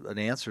an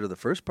answer to the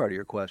first part of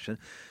your question.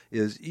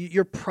 Is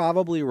you're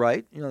probably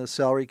right. The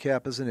salary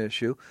cap is an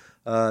issue.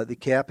 The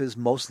cap is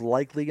most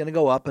likely going to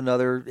go up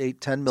another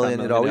 $8-10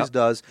 million. It always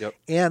does. Yep.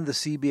 And the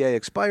CBA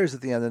expires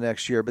at the end of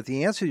next year. But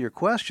the answer to your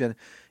question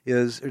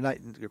is, or not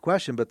your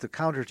question, but the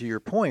counter to your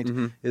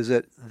point is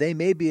that they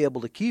may be able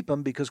to keep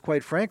him because,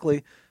 quite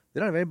frankly, they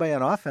don't have anybody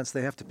on offense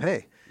they have to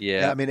pay.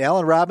 Yeah. I mean,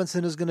 Allen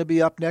Robinson is going to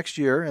be up next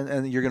year,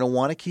 and you're going to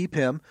want to keep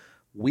him.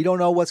 We don't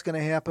know what's going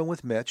to happen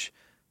with Mitch.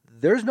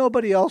 There's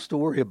nobody else to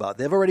worry about.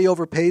 They've already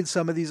overpaid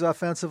some of these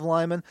offensive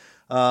linemen.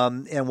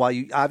 And while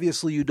you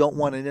don't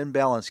want an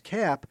imbalanced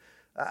cap,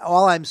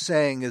 all I'm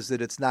saying is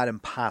that it's not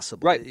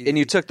impossible. Right. And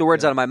you took the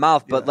words out of my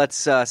mouth, but let's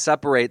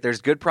separate.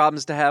 There's good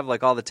problems to have,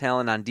 like all the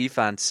talent on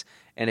defense,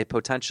 and a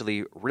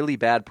potentially really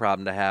bad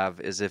problem to have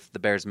is if the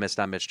Bears missed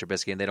on Mitch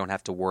Trubisky and they don't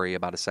have to worry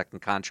about a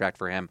second contract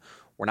for him.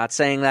 We're not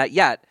saying that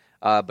yet,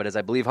 but as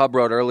I believe Hub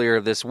wrote earlier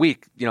this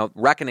week,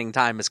 reckoning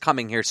time is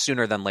coming here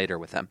sooner than later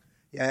with him.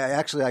 Yeah,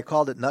 actually, I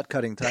called it nut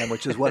cutting time,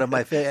 which is one of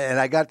my favorite. And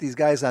I got these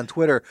guys on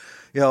Twitter.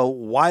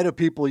 Why do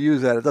people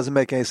use that? It doesn't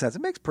make any sense.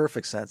 It makes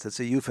perfect sense. It's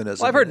a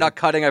euphemism. Well, I've heard nut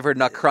cutting. I've heard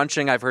nut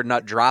crunching. I've heard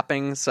nut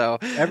dropping. So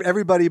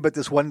everybody but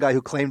this one guy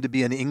who claimed to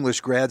be an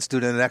English grad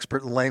student and an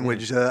expert in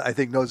language, I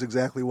think, knows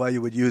exactly why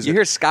you would use it. You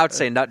hear scouts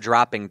say nut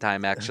dropping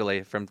time,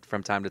 actually, from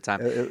time to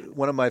time.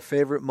 One of my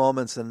favorite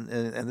moments,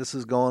 and this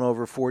is going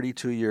over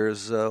 42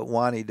 years, Dave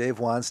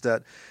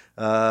Wanstedt,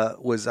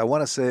 was, I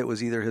want to say it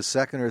was either his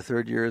second or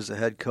third year as a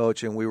head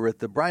coach, and we were at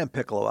the Brian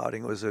Piccolo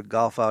outing. It was a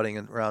golf outing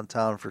around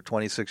town for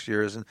 26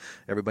 years, and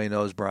everybody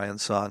knows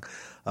Brian's song.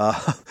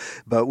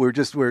 But we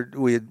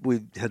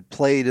had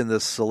played in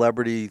this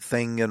celebrity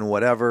thing and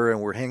whatever,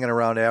 and we're hanging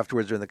around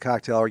afterwards during the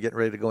cocktail hour, getting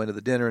ready to go into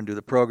the dinner and do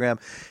the program.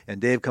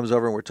 And Dave comes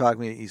over and we're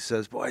talking. He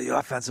says, "Boy, the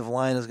offensive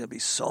line is going to be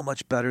so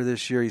much better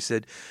this year." He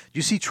said, "Do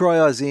you see Troy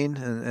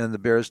Auzine?" And the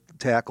Bears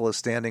tackle is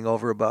standing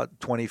over about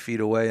 20 feet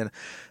away. And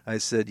I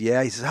said,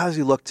 "Yeah." He says, "How does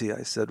he look to you?"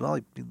 I said, "Well,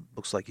 he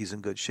looks like he's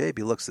in good shape.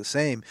 He looks the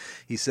same."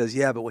 He says,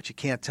 "Yeah, but what you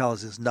can't tell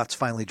is his nuts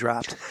finally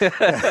dropped."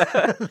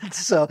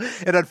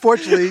 And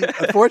unfortunately,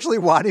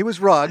 Wani was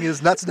wrong.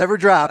 His nuts never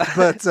dropped.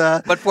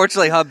 But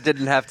fortunately, Hub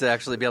didn't have to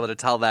actually be able to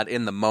tell that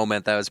in the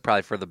moment. That was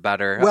probably for the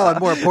better. Well, and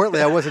more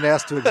importantly, I wasn't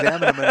asked to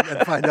examine him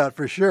and find out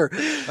for sure.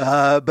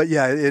 But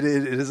yeah, it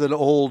is an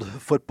old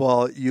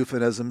football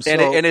euphemism. So,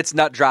 and it's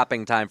nut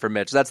dropping time for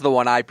Mitch. That's the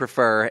one I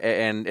prefer,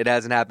 and it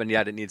hasn't happened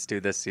yet. It needs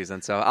to this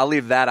season. So I'll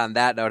leave that on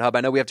that note, Hub.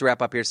 I know we have to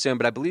wrap up here soon,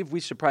 but I believe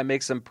we should probably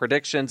make some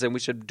predictions, and we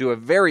should do a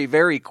very,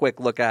 very quick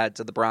look ahead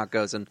to the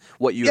Broncos and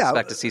what you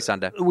expect to see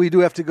Sunday. We do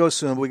have to go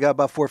soon, but we got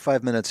about 4 or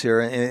 5 minutes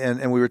here,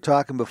 and we were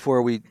talking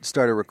before we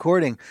started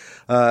recording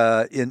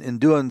in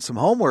doing some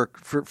homework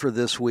for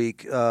this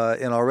week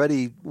and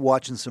already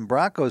watching some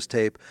Broncos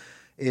tape.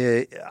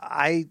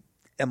 I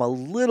am a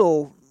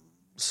little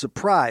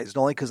surprised,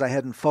 only because I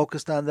hadn't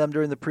focused on them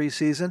during the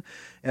preseason.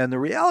 And the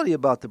reality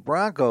about the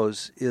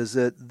Broncos is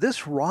that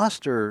this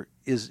roster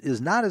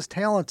is not as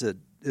talented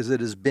as it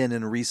has been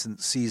in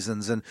recent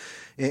seasons. And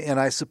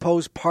I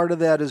suppose part of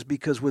that is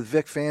because with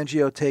Vic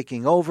Fangio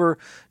taking over,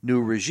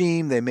 new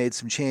regime, they made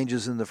some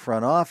changes in the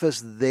front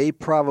office. They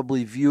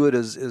probably view it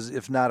as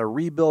if not a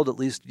rebuild, at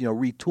least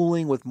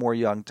retooling with more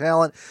young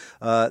talent.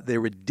 They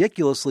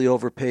ridiculously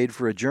overpaid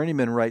for a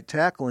journeyman right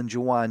tackle in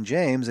Juwan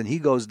James, and he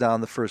goes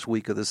down the first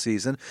week of the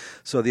season.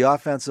 So the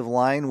offensive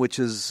line, which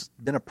has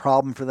been a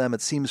problem for them,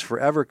 it seems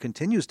forever,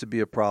 continues to be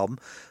a problem.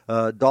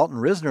 Dalton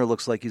Risner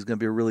looks like he's going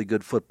to be a really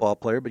good football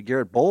player, but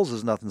Garrett Bowles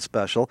is nothing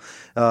special.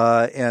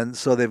 And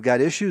so they've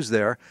got issues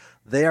there.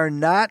 They are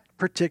not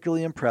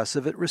particularly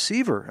impressive at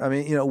receiver. I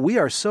mean, we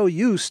are so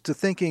used to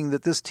thinking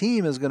that this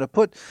team is going to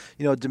put,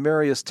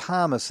 Demaryius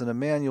Thomas and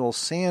Emmanuel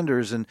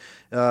Sanders and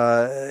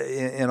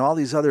all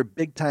these other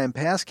big-time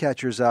pass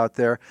catchers out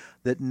there,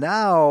 that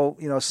now,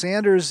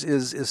 Sanders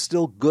is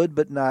still good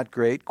but not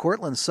great.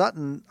 Cortland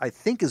Sutton, I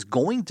think, is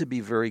going to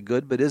be very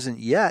good but isn't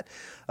yet.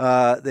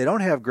 They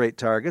don't have great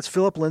targets.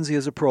 Phillip Lindsay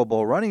is a Pro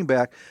Bowl running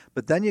back,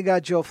 but then you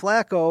got Joe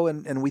Flacco,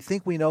 and we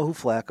think we know who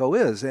Flacco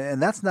is.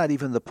 And that's not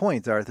even the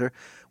point, Arthur.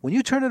 When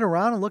you turn it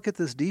around and look at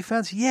this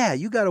defense,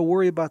 you got to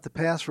worry about the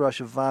pass rush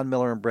of Von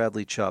Miller and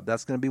Bradley Chubb.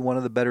 That's going to be one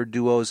of the better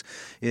duos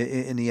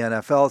in the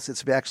NFL.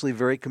 It's actually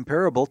very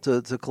comparable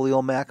to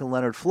Khalil Mack and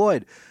Leonard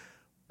Floyd.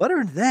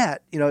 Other than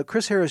that,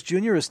 Chris Harris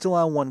Jr. is still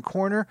on one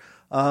corner.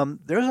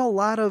 There's a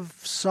lot of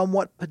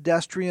somewhat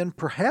pedestrian,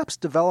 perhaps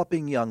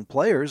developing young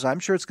players. I'm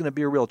sure it's going to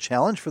be a real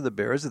challenge for the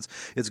Bears.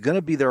 It's going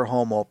to be their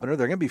home opener.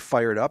 They're going to be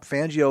fired up.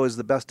 Fangio is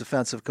the best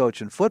defensive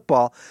coach in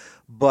football.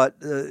 But,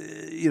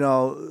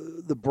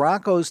 the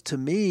Broncos, to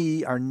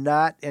me, are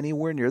not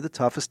anywhere near the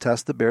toughest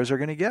test the Bears are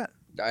going to get.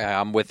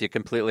 I'm with you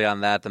completely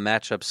on that. The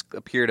matchups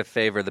appear to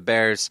favor the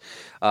Bears.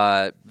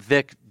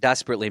 Vic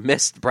desperately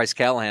missed Bryce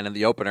Callahan in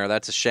the opener.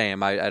 That's a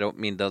shame. I don't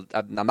mean to.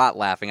 I'm not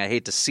laughing. I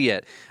hate to see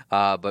it,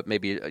 but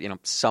maybe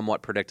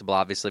somewhat predictable,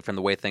 obviously, from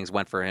the way things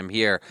went for him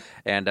here.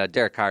 And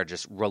Derek Carr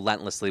just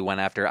relentlessly went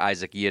after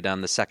Isaac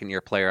Yiadom, the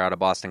second-year player out of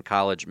Boston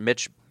College.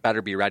 Mitch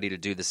better be ready to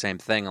do the same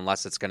thing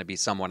unless it's going to be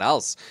someone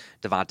else.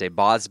 Devontae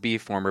Bosby,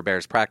 former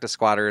Bears practice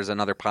squatter, is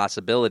another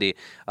possibility.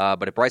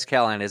 But if Bryce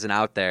Callahan isn't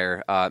out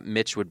there,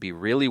 Mitch would be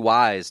really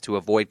wise to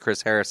avoid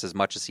Chris Harris as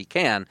much as he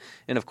can.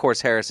 And, of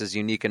course, Harris is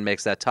unique and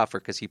makes that tougher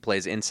because he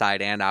plays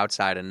inside and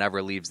outside and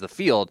never leaves the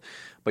field.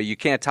 But you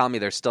can't tell me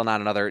there's still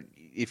not another –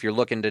 if you're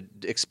looking to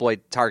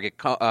exploit target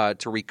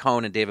Tariq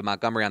Cohen and David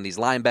Montgomery on these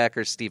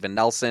linebackers, Steven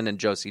Nelson and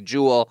Josie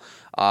Jewell,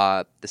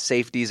 the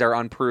safeties are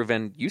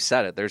unproven. You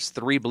said it. There's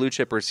 3 blue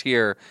chippers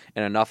here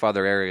and enough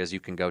other areas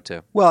you can go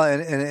to. Well,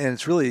 and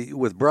it's really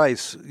with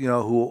Bryce,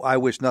 who I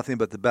wish nothing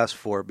but the best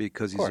for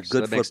because he's a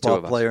good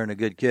football player and a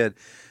good kid.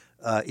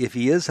 If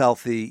he is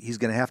healthy, he's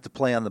going to have to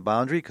play on the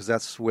boundary because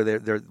that's where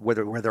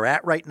they're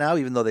at right now,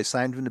 even though they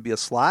signed him to be a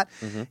slot.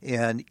 Mm-hmm.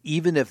 And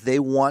even if they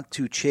want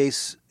to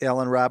chase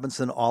Allen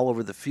Robinson all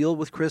over the field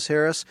with Chris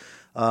Harris,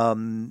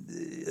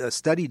 a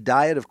steady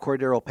diet of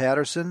Cordero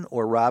Patterson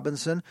or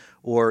Robinson,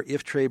 or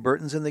if Trey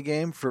Burton's in the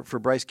game for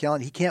Bryce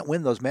Callahan, he can't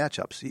win those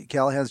matchups.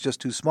 Callahan's just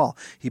too small.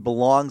 He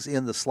belongs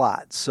in the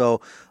slot.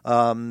 So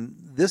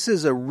this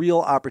is a real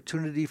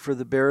opportunity for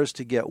the Bears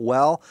to get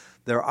well.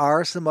 There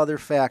are some other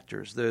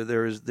factors.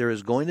 There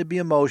is going to be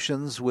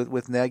emotions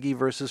with Nagy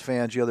versus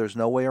Fangio. There's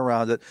no way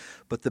around it.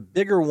 But the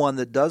bigger one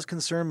that does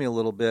concern me a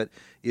little bit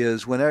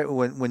is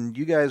when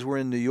you guys were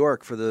in New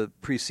York for the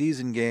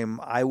preseason game,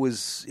 I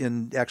was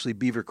in actually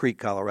Beaver Creek,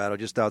 Colorado,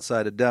 just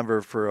outside of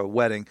Denver for a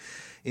wedding,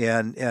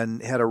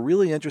 and had a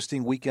really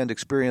interesting weekend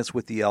experience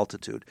with the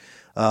altitude.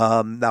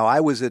 Now, I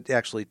was at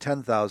actually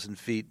 10,000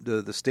 feet.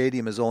 The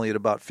stadium is only at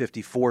about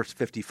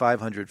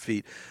 5,500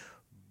 feet.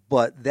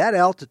 But that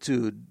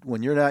altitude,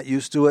 when you're not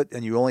used to it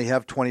and you only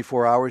have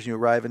 24 hours and you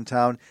arrive in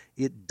town,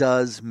 it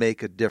does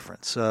make a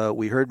difference.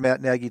 We heard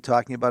Matt Nagy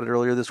talking about it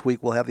earlier this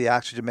week. We'll have the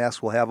oxygen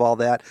mask. We'll have all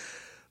that.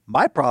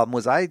 My problem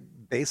was I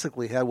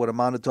basically had what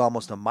amounted to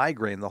almost a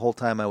migraine the whole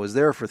time I was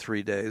there for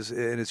 3 days.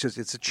 And it's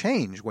a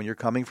change when you're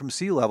coming from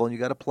sea level and you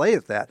got to play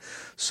at that.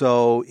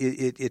 So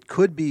it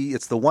could be,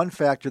 it's the one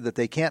factor that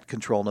they can't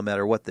control no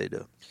matter what they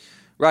do.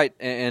 Right,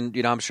 and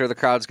I'm sure the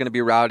crowd's going to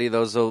be rowdy.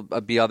 Those will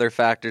be other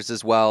factors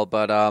as well.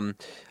 But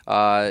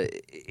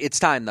it's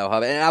time, though.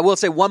 And I will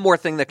say one more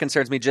thing that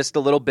concerns me just a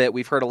little bit.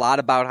 We've heard a lot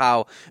about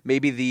how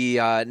maybe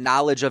the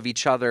knowledge of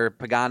each other,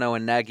 Pagano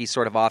and Nagy,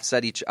 sort of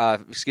offset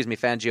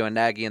Fangio and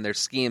Nagy and their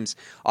schemes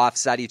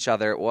offset each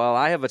other. Well,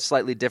 I have a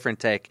slightly different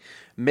take.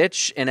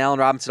 Mitch and Allen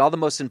Robinson, all the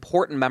most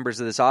important members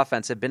of this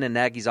offense, have been in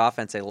Nagy's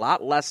offense a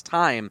lot less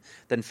time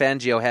than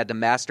Fangio had to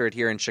master it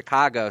here in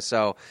Chicago.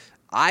 So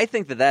I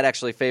think that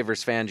actually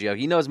favors Fangio.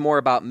 He knows more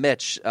about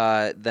Mitch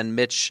than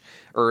Mitch,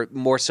 or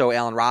more so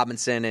Allen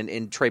Robinson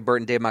and Trey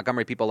Burton, Dave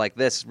Montgomery, people like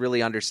this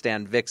really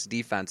understand Vic's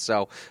defense.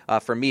 So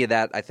for me,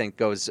 that I think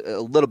goes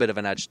a little bit of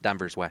an edge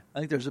Denver's way. I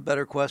think there's a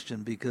better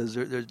question because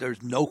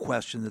there's no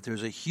question that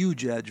there's a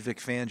huge edge Vic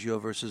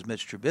Fangio versus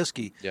Mitch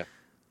Trubisky. Yeah.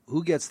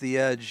 who gets the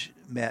edge,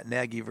 Matt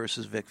Nagy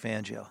versus Vic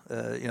Fangio?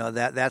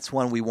 That's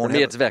one we won't. For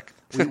me, it's Vic.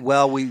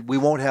 we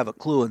won't have a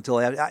clue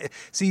until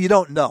see. You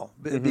don't know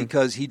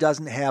because he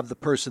doesn't have the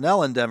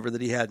personnel in Denver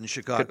that he had in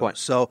Chicago. Good point.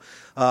 So,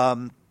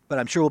 but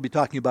I'm sure we'll be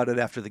talking about it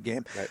after the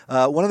game.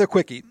 Right. One other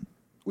quickie.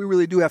 We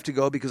really do have to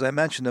go because I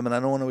mentioned him, and I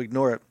don't want to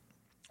ignore it.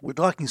 We're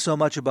talking so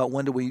much about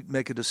when do we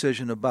make a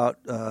decision about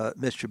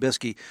Mitch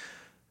Trubisky.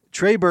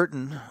 Trey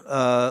Burton,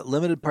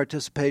 limited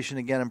participation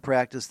again in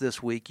practice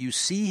this week. You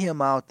see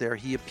him out there.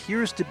 He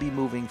appears to be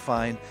moving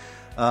fine,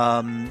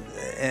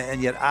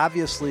 and yet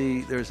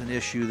obviously there's an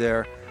issue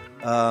there.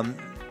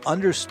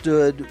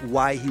 Understood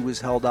why he was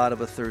held out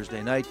of a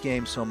Thursday night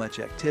game, so much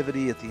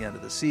activity at the end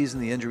of the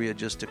season. The injury had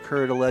just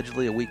occurred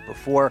allegedly a week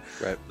before.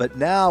 Right. But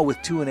now with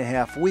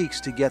 2.5 weeks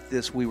to get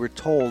this, we were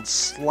told,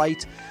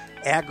 slight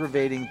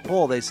aggravating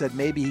pull. They said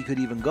maybe he could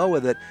even go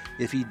with it.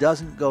 If he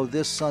doesn't go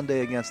this Sunday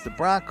against the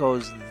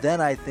Broncos,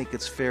 then I think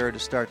it's fair to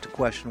start to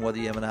question whether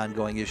you have an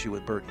ongoing issue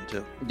with Burton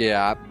too.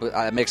 Yeah,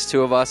 it makes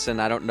two of us,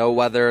 and I don't know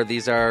whether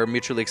these are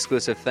mutually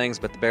exclusive things,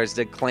 but the Bears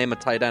did claim a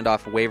tight end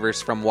off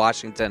waivers from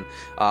Washington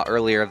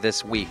earlier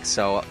this week,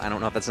 so I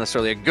don't know if that's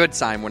necessarily a good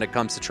sign when it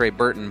comes to Trey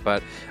Burton,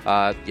 but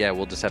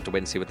we'll just have to wait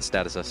and see what the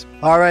status is.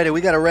 All righty, we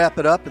got to wrap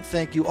it up, and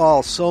thank you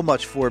all so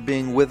much for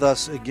being with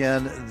us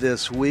again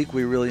this week.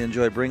 We really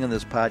enjoy bringing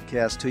this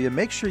podcast to you.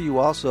 Make sure you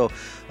also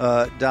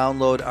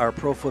download our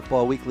Pro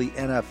Football Weekly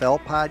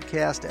NFL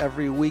podcast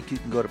every week. You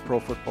can go to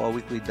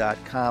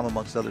profootballweekly.com,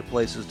 amongst other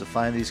places, to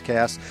find these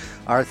casts.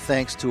 Our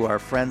thanks to our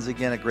friends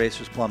again at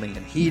Gracers Plumbing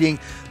and Heating.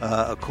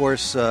 Of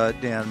course,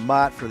 Dan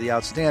Mott for the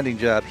outstanding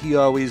job he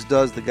always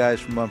does, the guys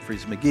from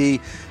Humphreys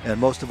McGee, and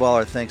most of all,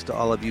 our thanks to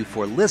all of you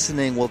for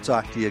listening. We'll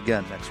talk to you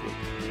again next week.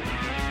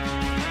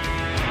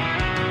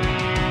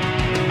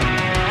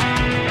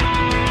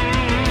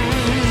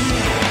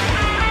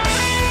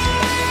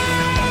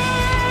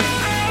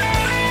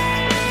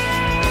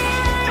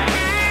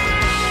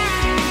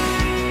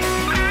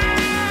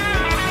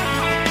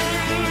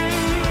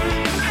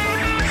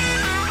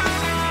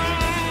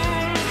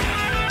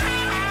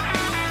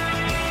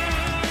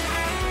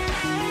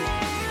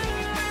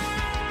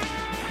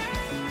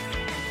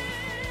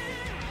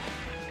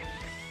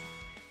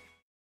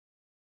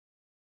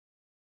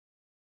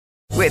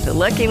 With the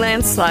Lucky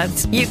Land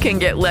Slots, you can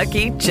get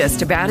lucky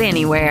just about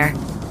anywhere.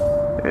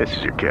 This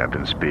is your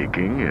captain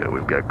speaking.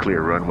 We've got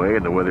clear runway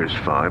and the weather's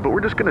fine, but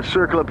we're just going to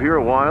circle up here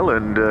a while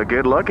and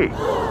get lucky.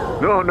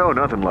 No,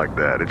 nothing like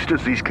that. It's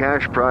just these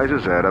cash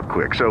prizes add up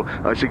quick. So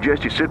I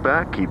suggest you sit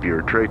back, keep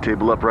your tray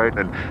table upright,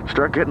 and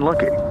start getting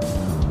lucky.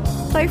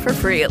 Play for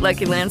free at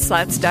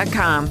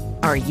LuckyLandSlots.com.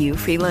 Are you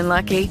feeling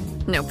lucky?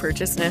 No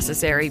purchase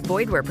necessary.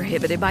 Void where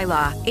prohibited by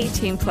law.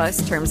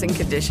 18+ terms and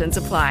conditions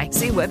apply.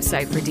 See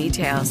website for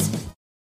details.